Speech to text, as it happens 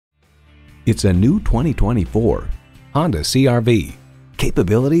It's a new 2024 Honda CR-V.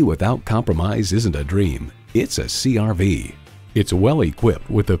 Capability without compromise isn't a dream, it's a CR-V. It's well equipped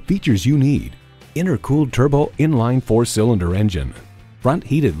with the features you need: intercooled turbo inline 4-cylinder engine, front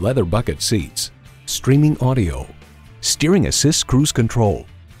heated leather bucket seats, streaming audio, steering assist cruise control,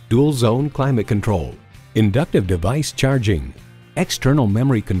 dual zone climate control, inductive device charging, external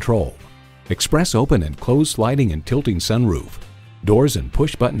memory control, express open and close sliding and tilting sunroof, doors and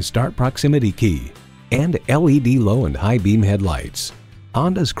push button start proximity key, and LED low and high beam headlights.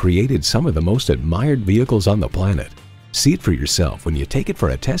 Honda's created some of the most admired vehicles on the planet. See it for yourself when you take it for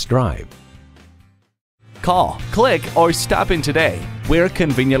a test drive. Call, click, or stop in today. We're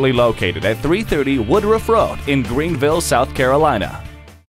conveniently located at 330 Woodruff Road in Greenville, South Carolina.